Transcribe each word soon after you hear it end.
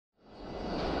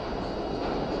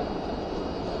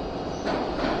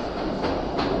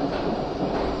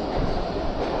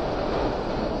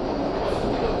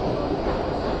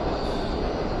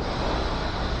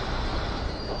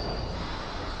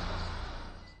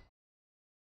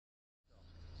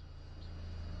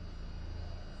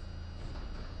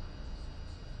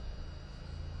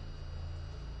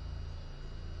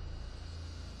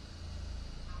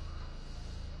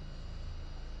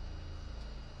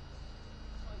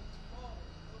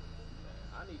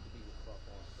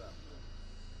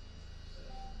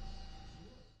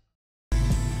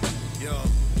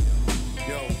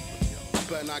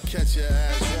better not catch your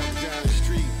ass walking down the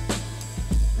street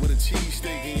with a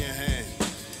cheesesteak in your hand.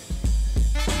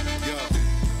 Yo,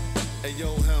 hey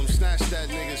yo, Helm, snatch that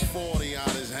nigga's 40 out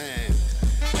his hand.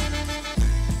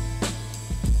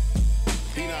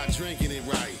 He not drinking it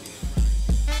right.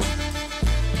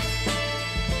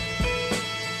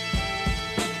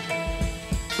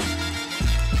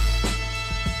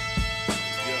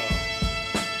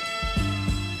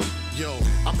 Yo,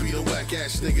 I beat a whack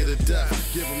ass nigga to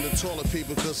death. Give him the toilet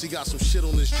paper cause he got some shit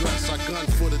on his dress. I gun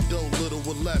for the dough, little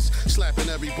or less. Slapping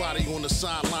everybody on the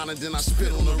sideline and then I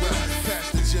spit on the rep.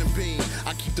 Pass the Jim Beam,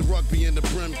 I keep the rugby and the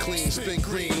brim clean. Spin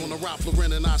green on the Ralph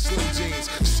Lauren and I slim jeans.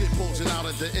 Shit bulging out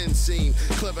at the end scene.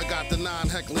 Clever got the 9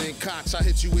 heckling Koch. I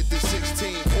hit you with the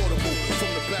 16 portable. From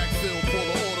the backfield, pull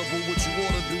the audible. What you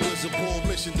oughta do is a bold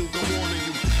mission, dude, I'm warning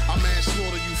you. I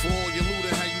manslaughter you for all your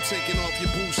looting. How you taking off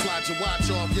your boots, slide your watch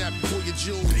off, yeah, before your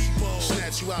jewels.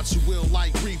 Snatch you out your will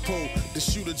like repo. The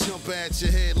shooter jump at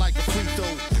your head like a free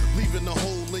throw. Leaving the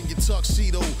hole in your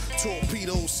tuxedo.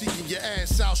 Torpedo, seeking your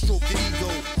ass out, stroke your ego.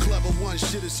 Clever one,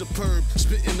 shit is superb.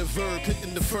 Spitting the verb,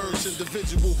 hitting the first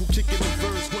individual who kicking the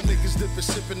verse. One niggas dipping,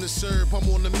 sipping the serve. I'm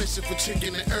on the mission for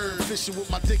chicken and herb. Fishing with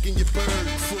my dick in your bird.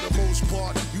 For the most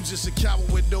part, you just a coward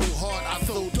with no heart. I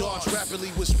throw darts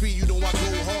rapidly with speed, you know I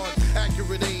go hard.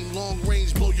 Accurate aim, long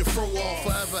range, blow your fro off.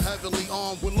 Forever heavily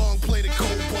armed with long plated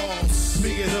cold balls.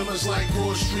 Me and him is like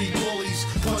Broad Street bullies.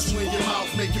 Punch you in your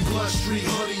mouth, make you blood street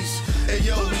hoodies. Hey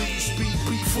yo, leave speed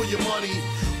beat for your money.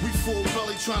 We full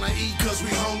belly tryna eat cause we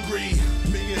hungry.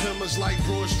 Me and him is like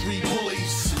Broad Street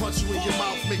bullies. Punch you in your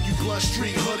mouth, make you blood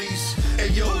street hoodies. Hey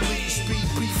yo, leave speed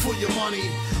beat for your money.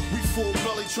 We full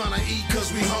belly tryna eat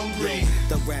cause we hungry.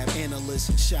 The rap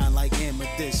analyst shine like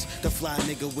amethyst. The fly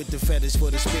nigga with the fetish for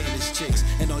the Spanish chicks.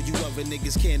 And all you other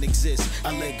niggas can't exist.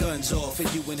 I let guns off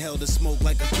and you inhale the smoke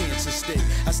like a cancer stick.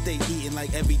 I stay eating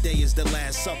like every day is the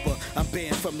last supper. I'm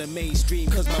banned from the mainstream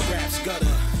cause my rap's gutter.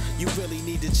 You really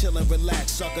need to chill and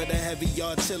relax, sucker. The heavy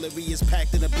artillery is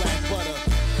packed in a black butter.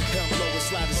 Help blow a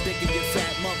slide a stick in your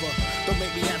fat mother. Don't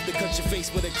make me have to cut your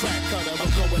face with a crack cutter.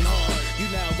 I'm going hard. You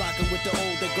now rocking with the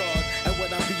older guard. And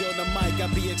when I be on the mic, I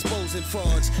be exposing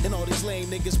frauds. And all these lame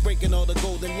niggas breaking all the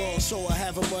golden laws. So I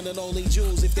have them running only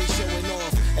jewels if they showing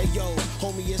off. Hey yo,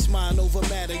 homie, it's mind over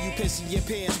matter. You pissing your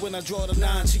pants when I draw the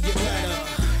 9 to your bladder.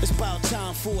 It's about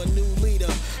time for a new leader.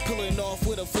 Pulling off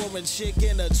with a foreign chick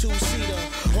in a 2-seater.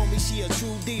 Homie, she a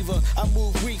true diva. I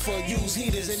move reefer, use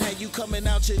heaters, and had you coming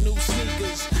out your new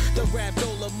sneakers. The rap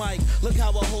Dolomite, look how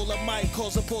I hold a mic.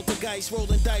 Calls a poltergeist,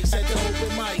 rolling dice at the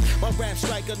open mic. My rap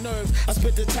strike a nerve, I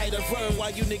spit the tighter verb.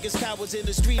 While you niggas cowards in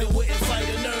the street and wouldn't fight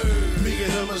a nerve. Me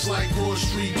and him is like Broad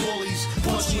Street bullies.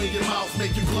 Punch you in your mouth,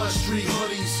 make you blood street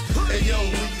hoodies. Hey yo,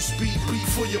 will you speed beat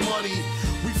for your money?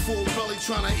 We full belly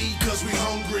tryna eat cause we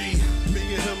hungry. Me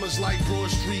and him is like Broad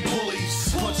Street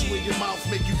bullies. Punch you in your mouth,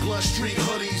 make you blood street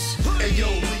hoodies. Hey yo,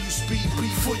 will you speed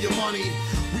beat for your money?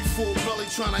 We full belly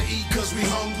tryna eat cause we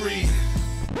hungry.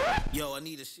 Yo, I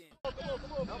need a shit.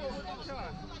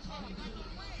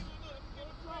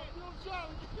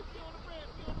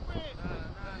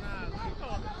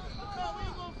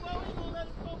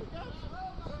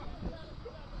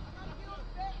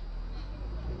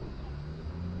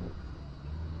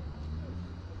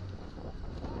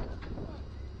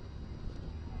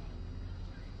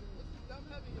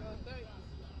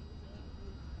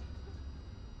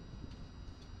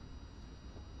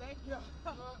 Thank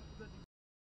you.